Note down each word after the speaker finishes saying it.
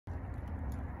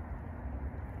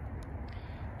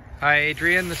Hi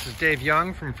Adrian, this is Dave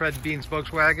Young from Fred Bean's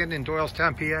Volkswagen in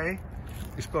Doylestown, PA.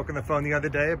 We spoke on the phone the other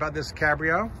day about this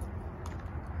Cabrio.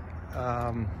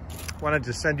 Wanted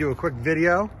to send you a quick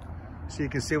video so you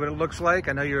can see what it looks like.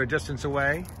 I know you're a distance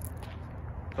away,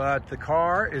 but the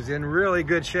car is in really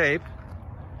good shape.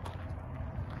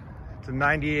 It's a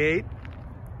 98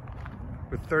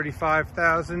 with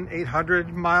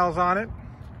 35,800 miles on it.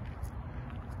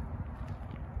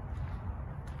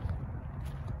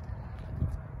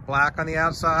 Black on the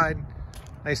outside,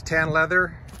 nice tan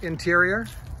leather interior.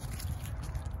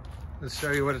 Let's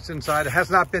show you what it's inside. It has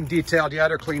not been detailed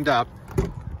yet or cleaned up,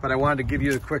 but I wanted to give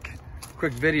you a quick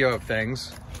video of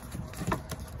things.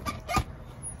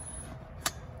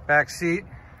 Back seat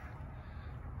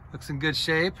looks in good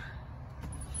shape.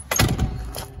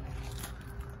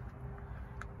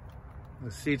 The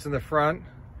seats in the front,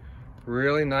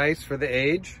 really nice for the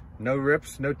age. No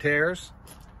rips, no tears.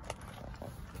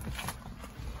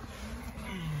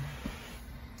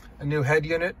 A new head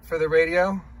unit for the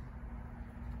radio.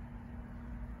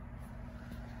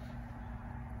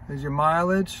 There's your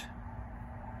mileage.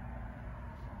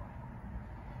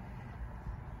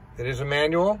 It is a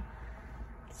manual.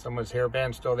 Someone's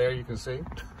hairband still there, you can see.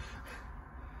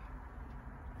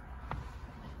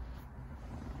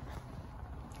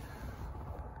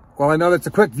 Well, I know that's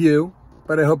a quick view,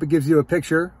 but I hope it gives you a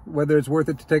picture, whether it's worth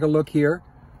it to take a look here.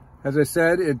 As I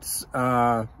said, it's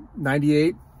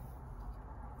 98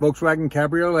 Volkswagen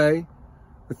Cabriolet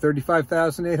with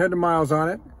 35,800 miles on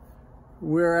it.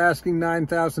 We're asking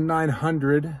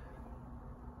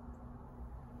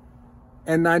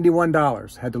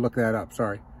 $9,991. Had to look that up,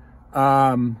 sorry.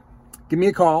 Give me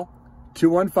a call,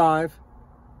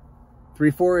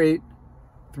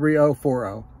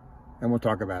 215-348-3040, and we'll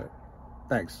talk about it.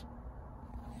 Thanks.